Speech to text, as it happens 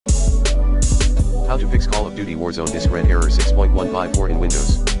How to fix Call of Duty Warzone disk red error 6.154 in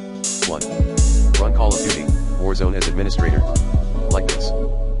Windows. 1. Run Call of Duty Warzone as administrator. Like this.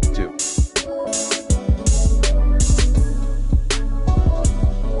 2.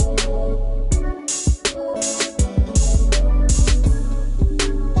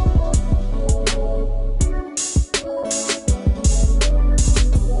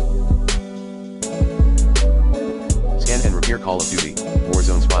 Scan and repair Call of Duty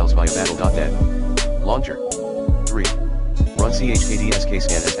Warzone's files via battle.net. Launcher. 3. Run chkdsk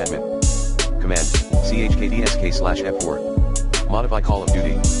scan as admin. Command, chkdsk/f4. Modify Call of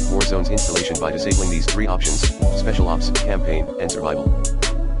Duty Warzone's installation by disabling these 3 options: Special Ops, Campaign, and Survival.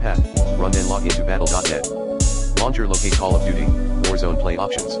 Path. Run then log into battle.net. Launcher locate Call of Duty Warzone play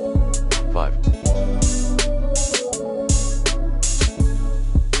options. 5.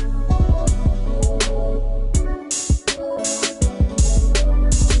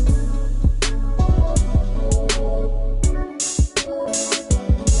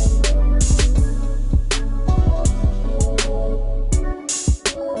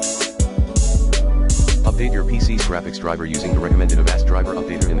 Update your PC's graphics driver using the recommended Avast driver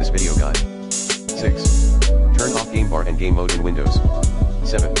updater in this video guide. 6. Turn off game bar and game mode in Windows.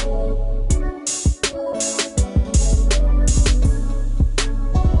 7.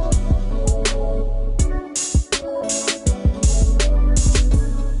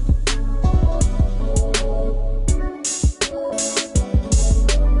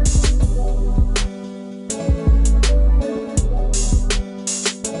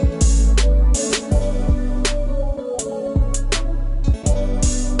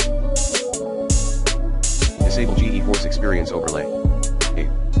 Disable GeForce Experience Overlay. 8.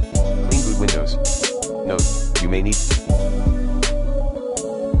 Clean boot Windows. Note, you may need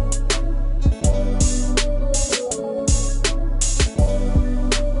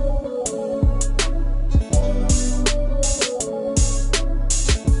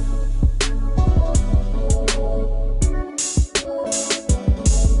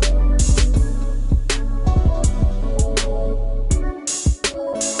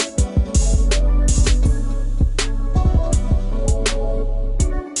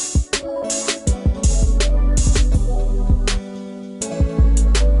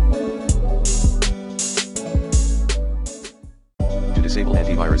disable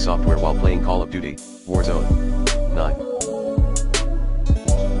antivirus software while playing Call of Duty Warzone. 9.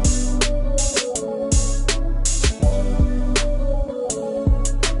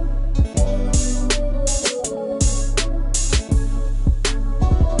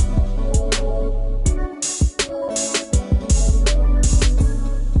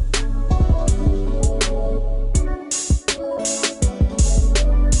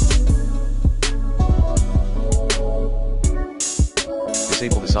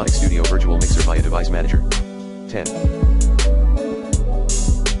 Disable the Sonic Studio Virtual Mixer via Device Manager. 10.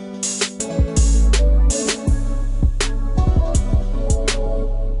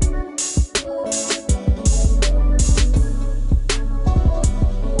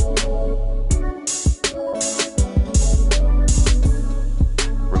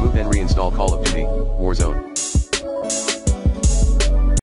 Remove and reinstall Call of Duty Warzone.